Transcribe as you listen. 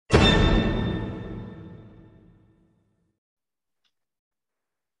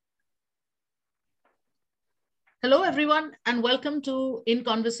Hello, everyone, and welcome to In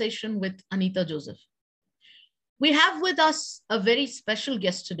Conversation with Anita Joseph. We have with us a very special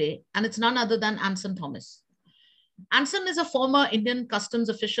guest today, and it's none other than Anson Thomas. Anson is a former Indian customs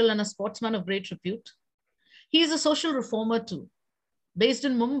official and a sportsman of great repute. He is a social reformer too. Based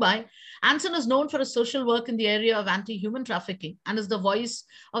in Mumbai, Anson is known for his social work in the area of anti-human trafficking and is the voice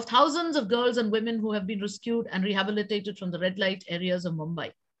of thousands of girls and women who have been rescued and rehabilitated from the red light areas of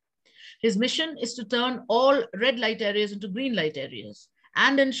Mumbai. His mission is to turn all red light areas into green light areas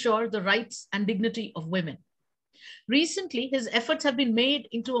and ensure the rights and dignity of women. Recently, his efforts have been made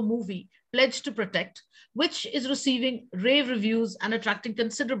into a movie, Pledge to Protect, which is receiving rave reviews and attracting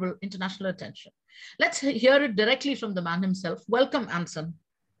considerable international attention. Let's hear it directly from the man himself. Welcome, Anson.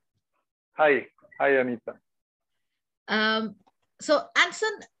 Hi, Anita. So,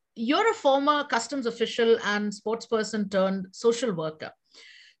 Anson, you're a former customs official and sportsperson turned social worker.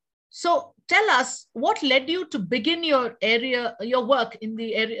 So tell us, what led you to begin your work in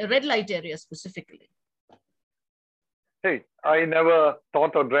the red light area specifically? Hey, I never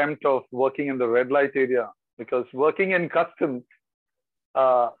thought or dreamt of working in the red light area because working in customs,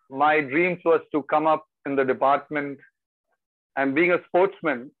 my dreams was to come up in the department, and being a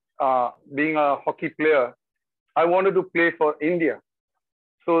sportsman, being a hockey player, I wanted to play for India.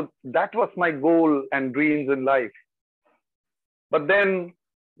 So that was my goal and dreams in life. But then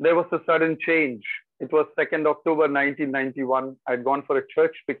there was a sudden change. It was 2nd October 1991. I'd gone for a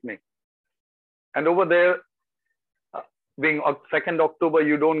church picnic. And over there, being 2nd October,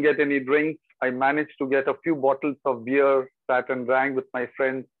 you don't get any drinks. I managed to get a few bottles of beer, sat and drank with my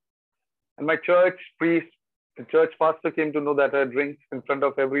friends. And my church priest, the church pastor came to know that I had drinks in front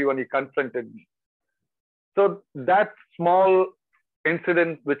of everyone. He confronted me. So that small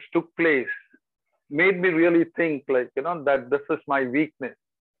incident which took place made me really think that this is my weakness.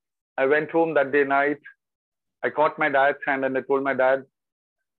 I went home that day night. I caught my dad's hand and I told my dad,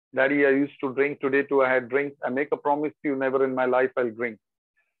 Daddy, I used to drink. Today too, I had drinks. I make a promise to you, never in my life I'll drink.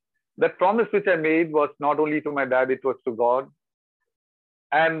 That promise which I made was not only to my dad, it was to God.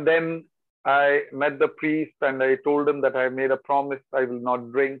 And then I met the priest and I told him that I made a promise I will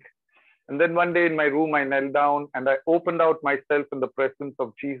not drink. And then one day in my room, I knelt down and I opened out myself in the presence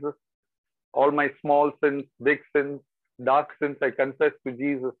of Jesus. All my small sins, big sins, dark sins, I confessed to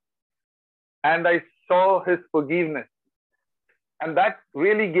Jesus. And I saw his forgiveness. And that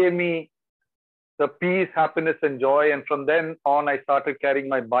really gave me the peace, happiness, and joy. And from then on, I started carrying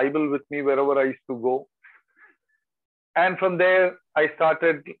my Bible with me wherever I used to go. And from there, I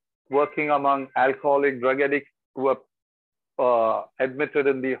started working among alcoholic, drug addicts who were admitted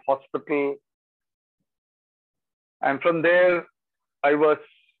in the hospital. And from there, I was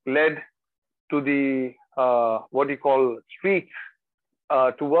led to the, streets,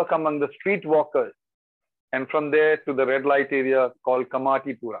 to work among the street walkers, and from there to the red light area called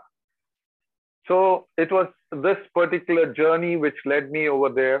Kamatipura. So it was this particular journey which led me over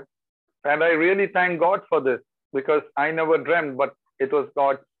there. And I really thank God for this because I never dreamt, but it was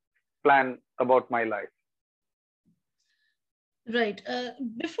God's plan about my life. Right.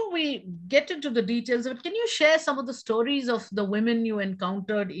 Before we get into the details, can you share some of the stories of the women you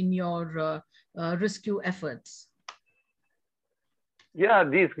encountered in your rescue efforts? Yeah,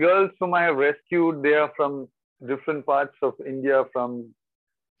 these girls whom I have rescued, they are from different parts of India, from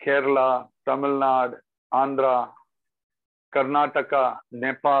Kerala, Tamil Nadu, Andhra, Karnataka,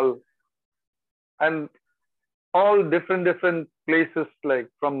 Nepal, and all different places, like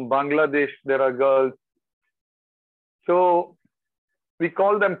from Bangladesh, there are girls. So we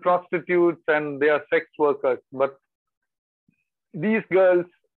call them prostitutes and they are sex workers. But these girls,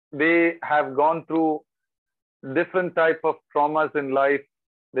 they have gone through different type of traumas in life.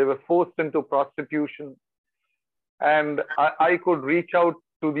 They were forced into prostitution. And I could reach out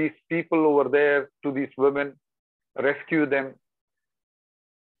to these people over there, to these women, rescue them.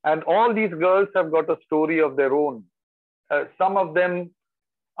 And all these girls have got a story of their own. Some of them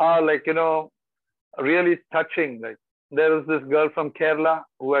are really touching. Like there was this girl from Kerala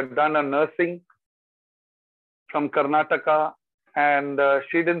who had done a nursing from Karnataka, and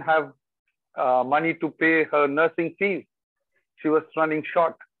she didn't have money to pay her nursing fees. She was running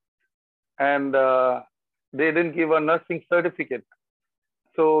short, and they didn't give her nursing certificate.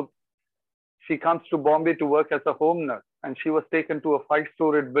 So she comes to Bombay to work as a home nurse, and she was taken to a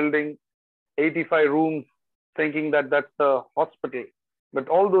 5-storied building, 85 rooms, thinking that that's a hospital. But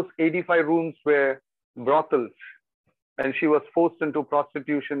all those 85 rooms were brothels, and she was forced into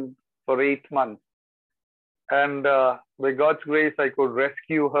prostitution for 8 months. And by God's grace, I could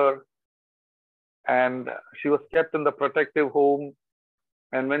rescue her. And she was kept in the protective home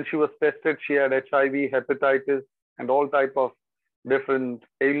And when she was tested, she had HIV, hepatitis, and all type of different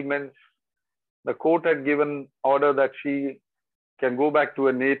ailments. The court had given order that she can go back to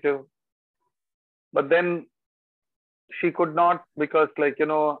a native. But then she could not, because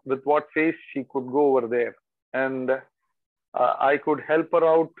with what face she could go over there. And I could help her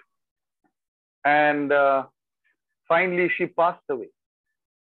out. And finally, she passed away.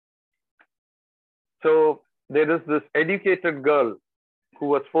 So there is this educated girl who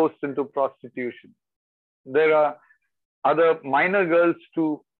was forced into prostitution. There are other minor girls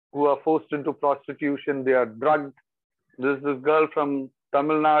too who are forced into prostitution. They are drugged. There's this girl from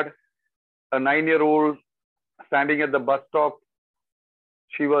Tamil Nadu, a 9-year-old, standing at the bus stop.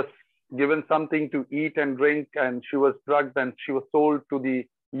 She was given something to eat and drink, and she was drugged, and she was sold to the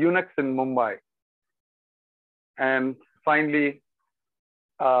eunuchs in Mumbai. And finally,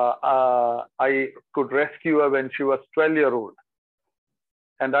 I could rescue her when she was 12-year-old.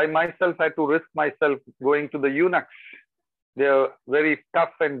 And I myself had to risk myself going to the eunuchs. They are very tough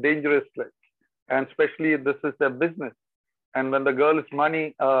and dangerous, and especially this is their business. And when the girl is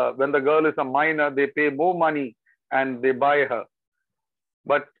when the girl is a minor, they pay more money and they buy her.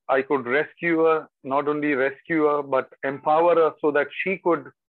 But I could rescue her, not only rescue her, but empower her so that she could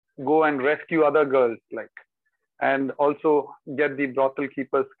go and rescue other girls, and also get the brothel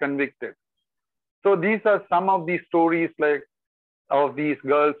keepers convicted. So these are some of these stories of these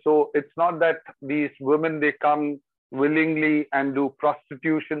girls. So it's not that these women, they come willingly and do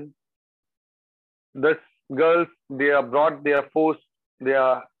prostitution. These girls, they are brought, they are forced, they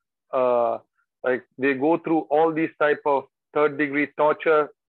are they go through all these type of third-degree torture,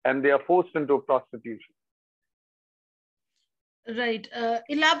 and they are forced into prostitution. Right.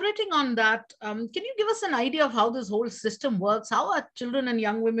 Elaborating on that, can you give us an idea of how this whole system works? How are children and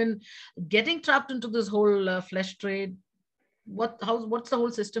young women getting trapped into this whole flesh trade? What's the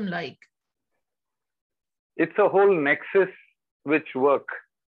whole system like? It's a whole nexus which work.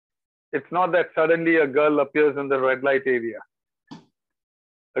 It's not that suddenly a girl appears in the red light area.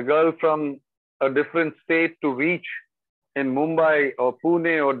 A girl from a different state to reach in Mumbai or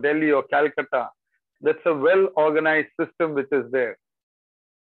Pune or Delhi or Calcutta, that's a well-organized system which is there,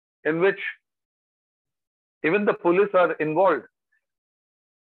 in which even the police are involved.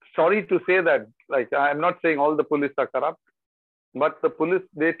 Sorry to say that, I'm not saying all the police are corrupt, but the police,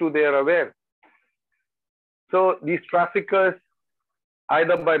 they are aware. So these traffickers,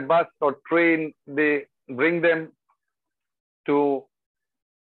 either by bus or train, they bring them to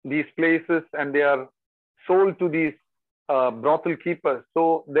these places and they are sold to these brothel keepers.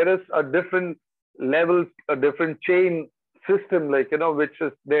 So there is a different level, a different chain system, which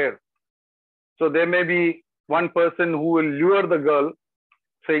is there. So there may be one person who will lure the girl,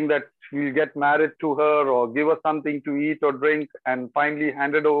 saying that we'll get married to her or give her something to eat or drink, and finally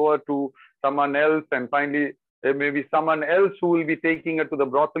hand it over to someone else. And finally, there may be someone else who will be taking her to the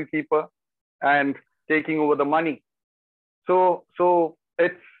brothel keeper and taking over the money. So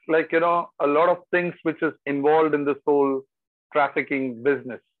it's a lot of things which is involved in this whole trafficking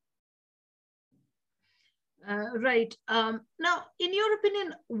business. Right. Now, in your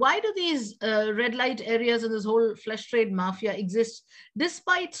opinion, why do these red light areas and this whole flesh trade mafia exist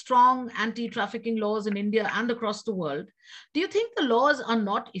despite strong anti-trafficking laws in India and across the world? Do you think the laws are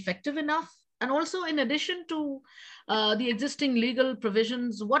not effective enough? And also, in addition to the existing legal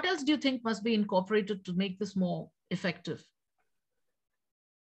provisions, what else do you think must be incorporated to make this more effective?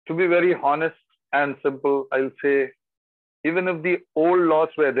 To be very honest and simple, I'll say, even if the old laws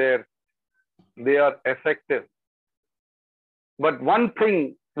were there, they are effective. But one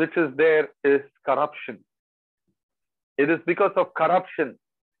thing which is there is corruption. It is because of corruption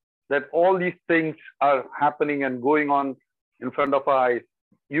that all these things are happening and going on in front of our eyes.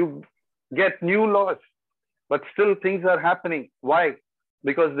 You get new laws, but still things are happening. Why?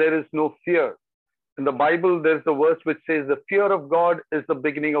 Because there is no fear. In the Bible, there's a verse which says, the fear of God is the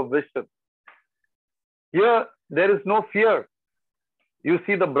beginning of wisdom. Here, there is no fear. You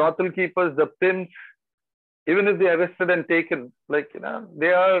see the brothel keepers, the pimps, even if they are arrested and taken,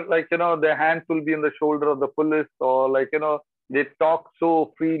 they are their hands will be in the shoulder of the police, or they talk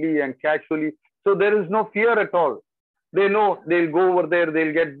so freely and casually. So there is no fear at all. They know they'll go over there,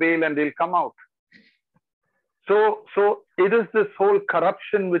 they'll get bail and they'll come out. So it is this whole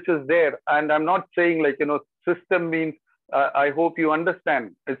corruption which is there. And I'm not saying system means, I hope you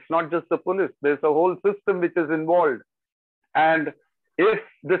understand, it's not just the police. There's a whole system which is involved. And if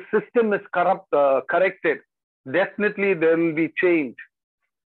the system is corrected, definitely there will be change.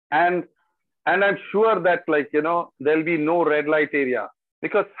 And I'm sure that there'll be no red light area.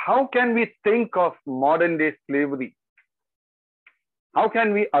 Because how can we think of modern day slavery? How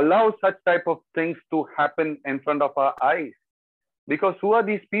can we allow such type of things to happen in front of our eyes? Because who are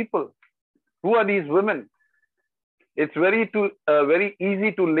these people? Who are these women? It's very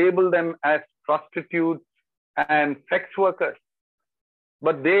easy to label them as prostitutes and sex workers,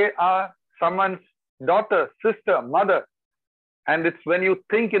 but they are someone's daughter, sister, mother. And it's when you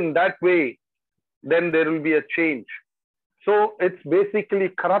think in that way, then there will be a change. So it's basically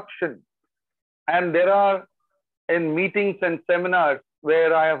corruption. And there are in meetings and seminars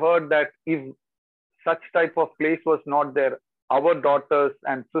where I have heard that if such type of place was not there, our daughters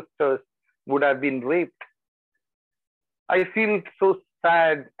and sisters would have been raped. I feel so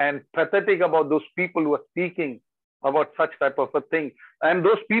sad and pathetic about those people who are speaking about such type of a thing. And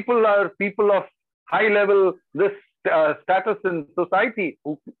those people are people of high level status in society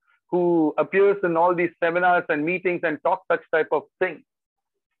who appears in all these seminars and meetings and talk such type of thing.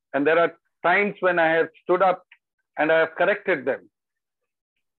 And there are times when I have stood up and I have corrected them.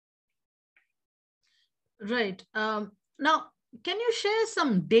 Right. Now, can you share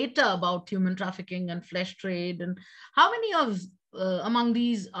some data about human trafficking and flesh trade, and how many of among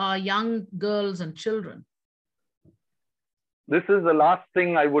these are young girls and children? This is the last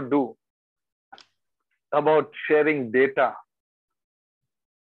thing I would do about sharing data.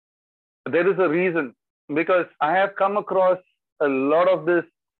 There is a reason, because I have come across a lot of this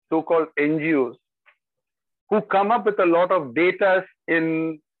so-called NGOs who come up with a lot of data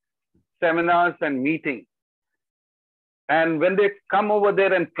in seminars and meetings. And when they come over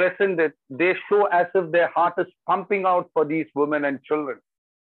there and present it, they show as if their heart is pumping out for these women and children.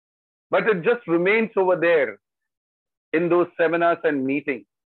 But it just remains over there in those seminars and meetings.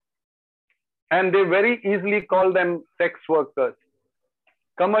 And they very easily call them sex workers,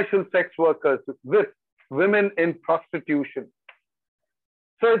 commercial sex workers with women in prostitution.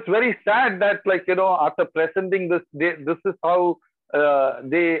 So it's very sad that, after presenting this, this is how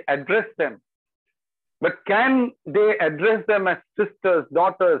they address them. But can they address them as sisters,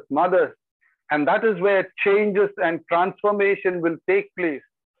 daughters, mothers? And that is where changes and transformation will take place.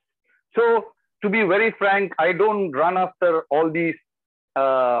 So to be very frank, I don't run after all these,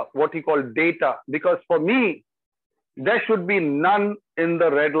 what you call data, because for me, there should be none in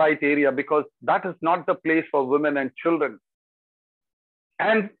the red light area, because that is not the place for women and children.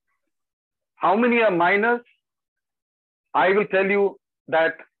 And how many are minors? I will tell you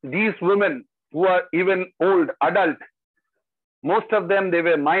that these women who are even old, adult, most of them, they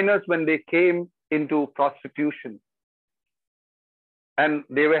were minors when they came into prostitution. And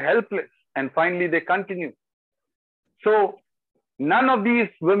they were helpless. And finally, they continue. So none of these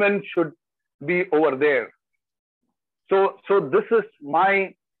women should be over there. So this is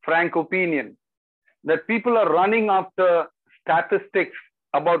my frank opinion, that people are running after statistics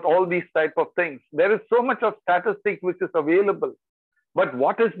about all these type of things. There is so much of statistics which is available. But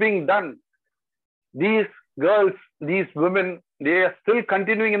what is being done? These girls, these women, they are still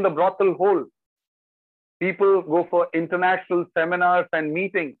continuing in the brothel hole. People go for international seminars and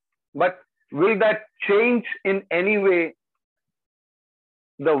meetings. But will that change in any way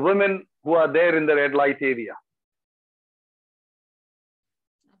the women who are there in the red light area?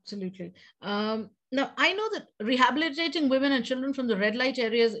 Absolutely. Now, I know that rehabilitating women and children from the red light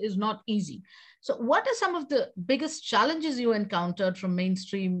areas is not easy. So what are some of the biggest challenges you encountered from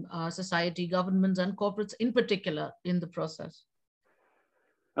mainstream society, governments, and corporates in particular in the process?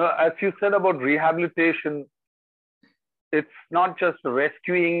 As you said about rehabilitation, it's not just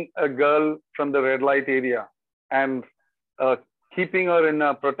rescuing a girl from the red light area and keeping her in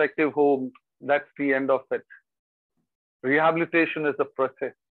a protective home. That's the end of it. Rehabilitation is a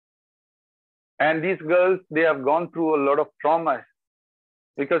process. And these girls, they have gone through a lot of trauma,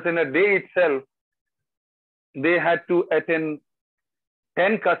 because in a day itself, they had to attend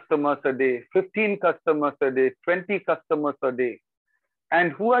 10 customers a day, 15 customers a day, 20 customers a day.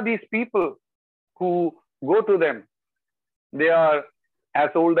 And who are these people who go to them? They are as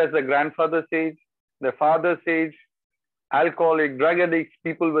old as their grandfather's age, their father's age, alcoholic, drug addicts,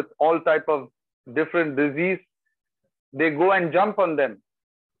 people with all type of different disease. They go and jump on them.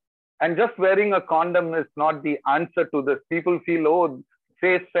 And just wearing a condom is not the answer to this. People feel, oh,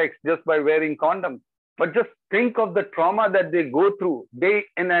 safe sex just by wearing condoms. But just think of the trauma that they go through day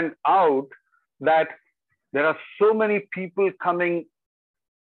in and out, that there are so many people coming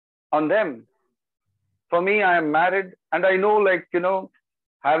on them. For me, I am married, and I know,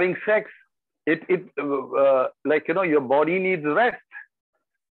 having sex, your body needs rest.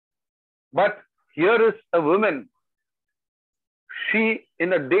 But here is a woman. She,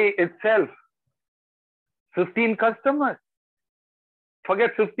 in a day itself, 15 customers.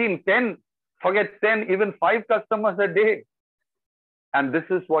 Forget 15, 10. Forget 10, even 5 customers a day. And this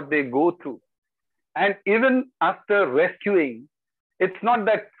is what they go through. And even after rescuing, it's not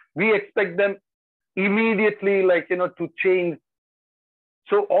that we expect them immediately, to change.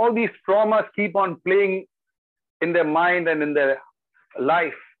 So all these traumas keep on playing in their mind and in their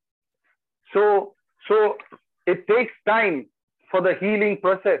life. So it takes time for the healing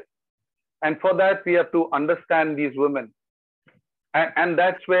process. And for that, we have to understand these women. And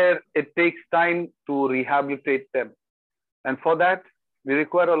that's where it takes time to rehabilitate them. And for that, we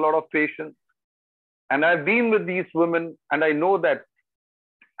require a lot of patience. And I've been with these women, and I know that.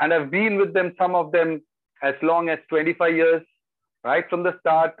 And I've been with them, some of them as long as 25 years, right from the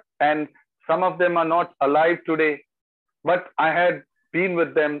start. And some of them are not alive today, but I had been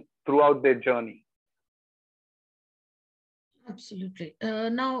with them throughout their journey. Absolutely.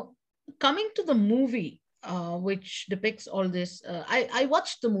 Now, coming to the movie, which depicts all this, I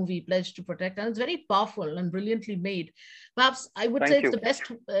watched the movie Pledge to Protect, and it's very powerful and brilliantly made. Perhaps I would say it's the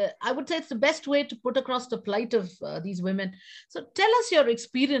best. I would say it's the best way to put across the plight of these women. So, tell us your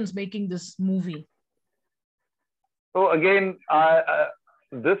experience making this movie. So again,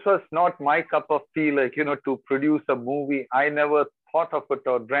 this was not my cup of tea, to produce a movie. I never thought of it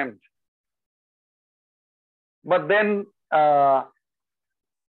or dreamt. But then,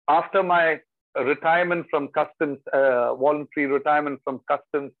 after my retirement from customs, voluntary retirement from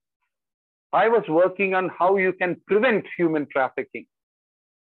customs, I was working on how you can prevent human trafficking.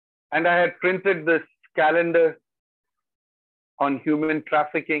 And I had printed this calendar on human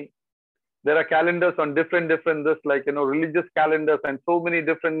trafficking. There are calendars on different, religious calendars, and so many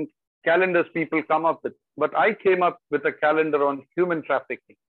different calendars people come up with. But I came up with a calendar on human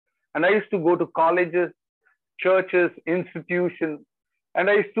trafficking. And I used to go to colleges, churches, institutions, and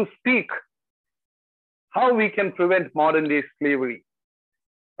I used to speak how we can prevent modern day slavery.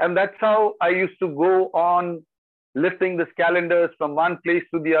 And that's how I used to go on lifting these calendars from one place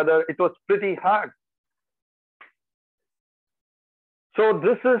to the other. It was pretty hard. So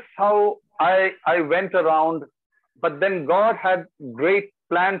this is how I went around, but then God had great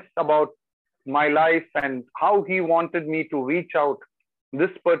plans about my life and how he wanted me to reach out this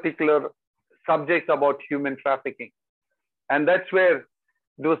particular subject about human trafficking. And that's where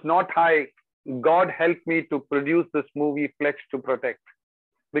it was not high. God helped me to produce this movie, Pledge to Protect,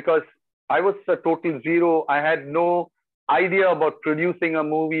 because I was a total zero. I had no idea about producing a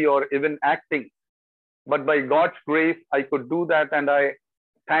movie or even acting. But by God's grace, I could do that. And I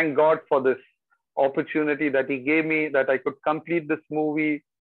thank God for this opportunity that he gave me, that I could complete this movie.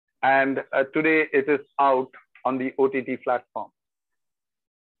 And today it is out on the OTT platform.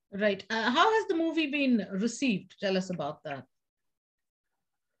 Right. How has the movie been received? Tell us about that.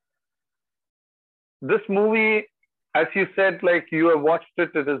 This movie, as you said, you have watched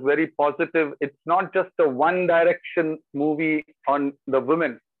it, it is very positive. It's not just a one direction movie on the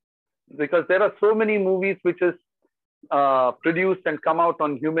women, because there are so many movies which is produced and come out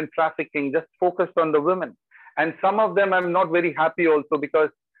on human trafficking, just focused on the women. And some of them I'm not very happy also, because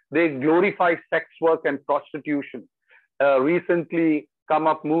they glorify sex work and prostitution. Recently come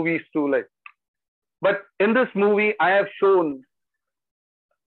up movies too, but in this movie, I have shown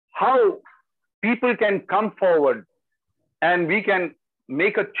how people can come forward and we can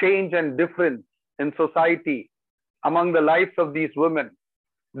make a change and difference in society among the lives of these women,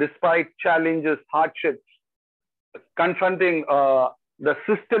 despite challenges, hardships, confronting the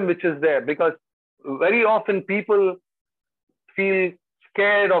system which is there. Because very often people feel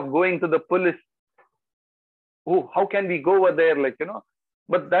scared of going to the police. Oh, how can we go over there?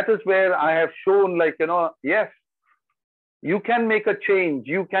 But that is where I have shown, yes, you can make a change.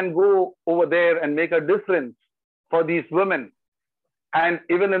 You can go over there and make a difference for these women. And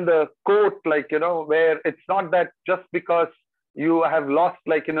even in the court, where it's not that just because you have lost,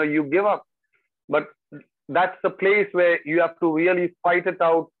 you give up. But that's the place where you have to really fight it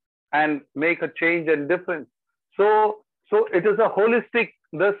out and make a change and difference. So it is a holistic,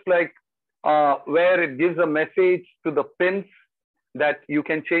 where it gives a message to the pimps that you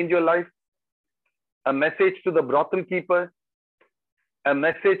can change your life, a message to the brothel keeper, a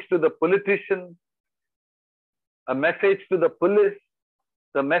message to the politician, a message to the police,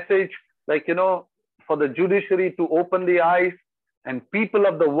 the message for the judiciary to open the eyes, and people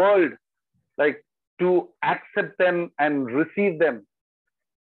of the world to accept them and receive them,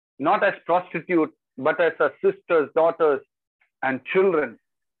 not as prostitutes, but as our sisters, daughters, and children.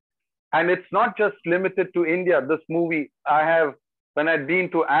 And it's not just limited to India. This movie, when I'd been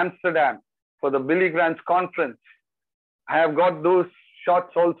to Amsterdam for the Billy Grahams conference, I have got those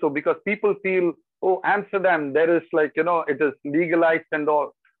shots also, because people feel, oh, Amsterdam, there is it is legalized and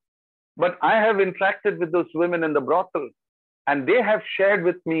all. But I have interacted with those women in the brothel, And they have shared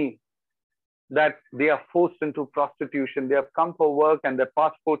with me that they are forced into prostitution. They have come for work and their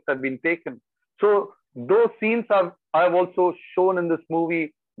passports have been taken. So those scenes I've also shown in this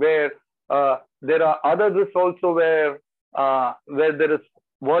movie, where there are others also where there is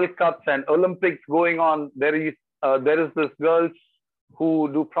World Cups and Olympics going on. There is this girls who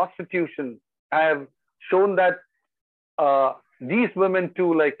do prostitution. I have shown that these women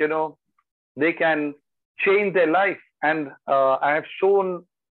too, like, they can change their life. And I have shown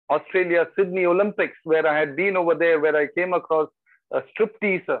Australia Sydney Olympics, where I had been over there, where I came across a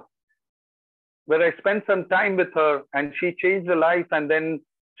stripteaser, where I spent some time with her and she changed her life and then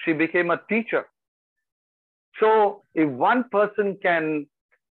she became a teacher. So if one person can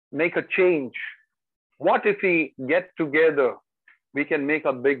make a change, what if we get together, we can make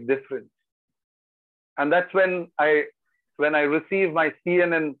a big difference. And that's when I received my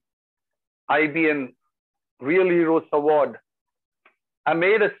CNN IBN Real Heroes Award. I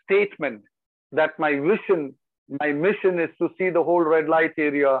made a statement that my mission is to see the whole red light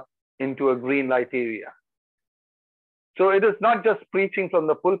area into a green light area. So it is not just preaching from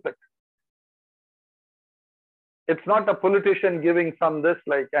the pulpit. It's not a politician giving some this,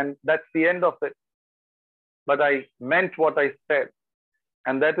 and that's the end of it. But I meant what I said.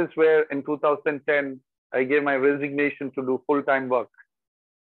 And that is where in 2010, I gave my resignation to do full-time work.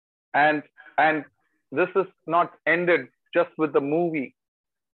 And this is not ended just with the movie.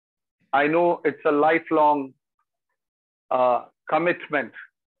 I know it's a lifelong commitment.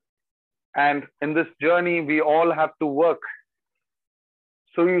 And in this journey, we all have to work.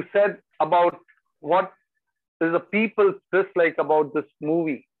 So you said about what is the people's dislike about this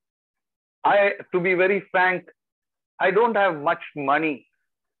movie. To be very frank, I don't have much money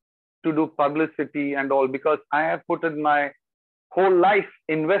to do publicity and all, because I have put in my whole life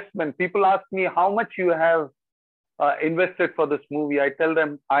investment. People ask me how much you have invested for this movie. I tell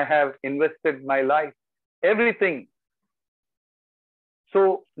them I have invested my life, everything.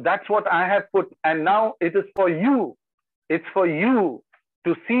 So that's what I have put. And now it is for you. It's for you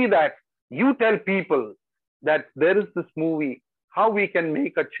to see that you tell people that there is this movie, how we can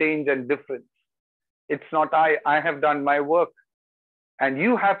make a change and difference. It's not I have done my work. And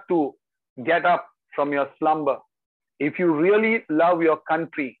you have to get up from your slumber. If you really love your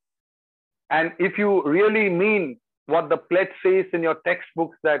country, and if you really mean what the pledge says in your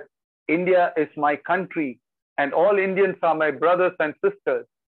textbooks, that India is my country and all Indians are my brothers and sisters,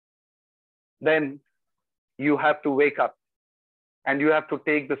 then you have to wake up and you have to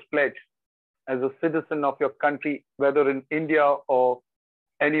take this pledge as a citizen of your country, whether in India or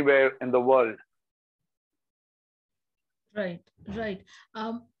anywhere in the world. Right, right.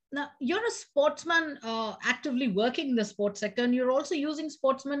 Now, you're a sportsman actively working in the sports sector, and you're also using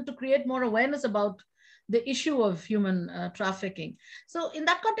sportsmen to create more awareness about the issue of human trafficking. So in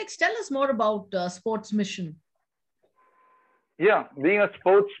that context, tell us more about Sports Mission. Yeah, being a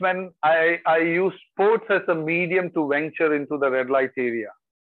sportsman, I use sports as a medium to venture into the red light area.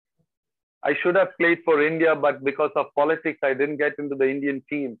 I should have played for India, but because of politics, I didn't get into the Indian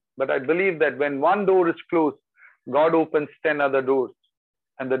team. But I believe that when one door is closed, God opens 10 other doors.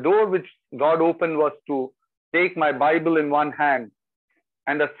 And the door which God opened was to take my Bible in one hand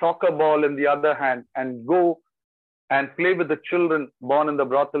and a soccer ball in the other hand and go and play with the children born in the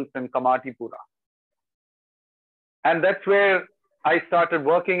brothels in Kamatipura. And that's where I started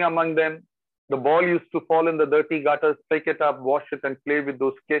working among them. The ball used to fall in the dirty gutters, pick it up, wash it, and play with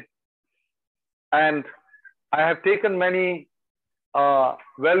those kids. And I have taken many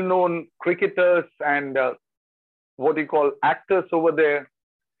well-known cricketers and actors over there.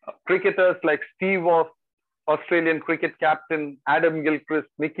 Cricketers like Steve Waugh, Australian cricket captain, Adam Gilchrist,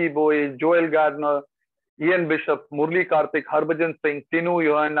 Mickey Bowie, Joel Gardner, Ian Bishop, Murli Karthik, Harbhajan Singh, Tinu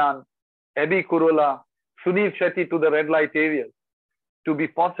Yohanan, Abhi Kurola, Sunil Shetty to the red light areas to be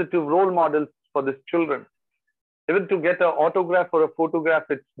positive role models for these children. Even to get an autograph or a photograph,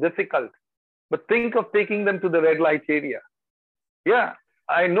 it's difficult. But think of taking them to the red light area. Yeah,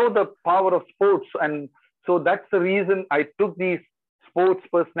 I know the power of sports. And so that's the reason I took these sports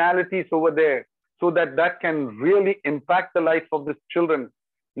personalities over there, so that can really impact the life of these children,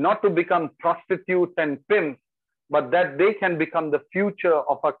 not to become prostitutes and pimps, but that they can become the future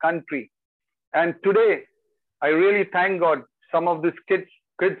of our country. And today, I really thank God, some of these kids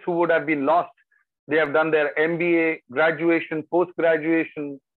who would have been lost, they have done their MBA, graduation,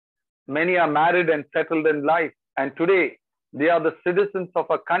 post-graduation. Many are married and settled in life. And today, they are the citizens of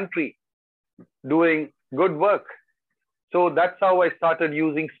a country doing good work. So that's how I started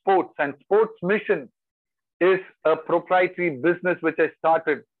using sports. And Sports Mission is a proprietary business which I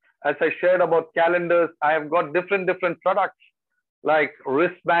started. As I shared about calendars, I have got different products. like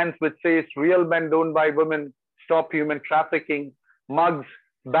wristbands which says real men don't buy women, stop human trafficking, mugs,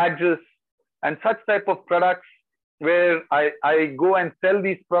 badges, and such type of products where I go and sell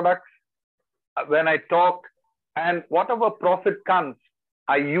these products when I talk, and whatever profit comes,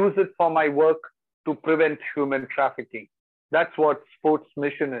 I use it for my work to prevent human trafficking. That's what sports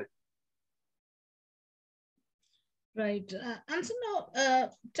mission is. Right. And so now,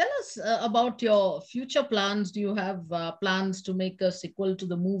 tell us about your future plans. Do you have plans to make a sequel to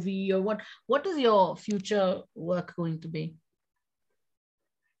the movie, or what is your future work going to be?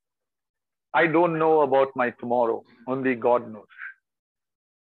 I don't know about my tomorrow. Only God knows.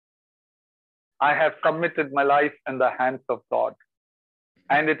 I have submitted my life in the hands of God.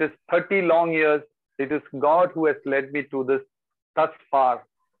 And it is 30 long years. It is God who has led me to this thus far.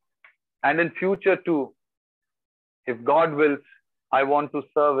 And in future too, if God wills, I want to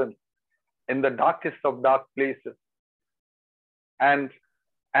serve Him in the darkest of dark places. And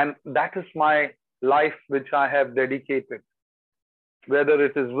that is my life which I have dedicated. Whether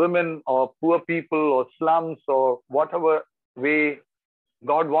it is women or poor people or slums or whatever way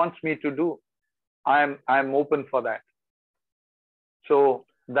God wants me to do, I'm open for that. So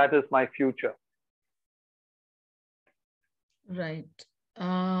that is my future. Right.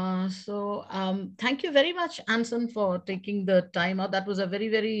 Thank you very much, Anson, for taking the time out. That was a very,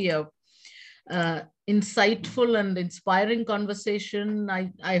 very insightful and inspiring conversation.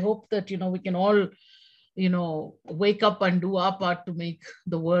 I hope that, we can all, wake up and do our part to make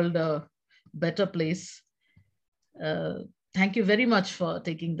the world a better place. Thank you very much for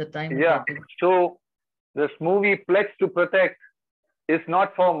taking the time. Yeah. So this movie, Pledge to Protect, is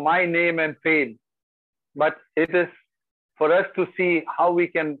not for my name and fame, but it is for us to see how we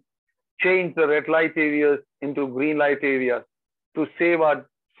can change the red light areas into green light areas to save our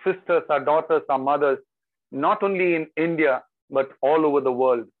sisters, our daughters, our mothers, not only in India, but all over the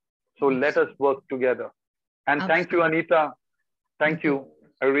world. So let us work together. And thank you, Anita. Thank you.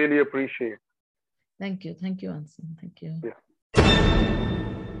 I really appreciate it. Thank you. Thank you, Anson. Thank you. Yeah.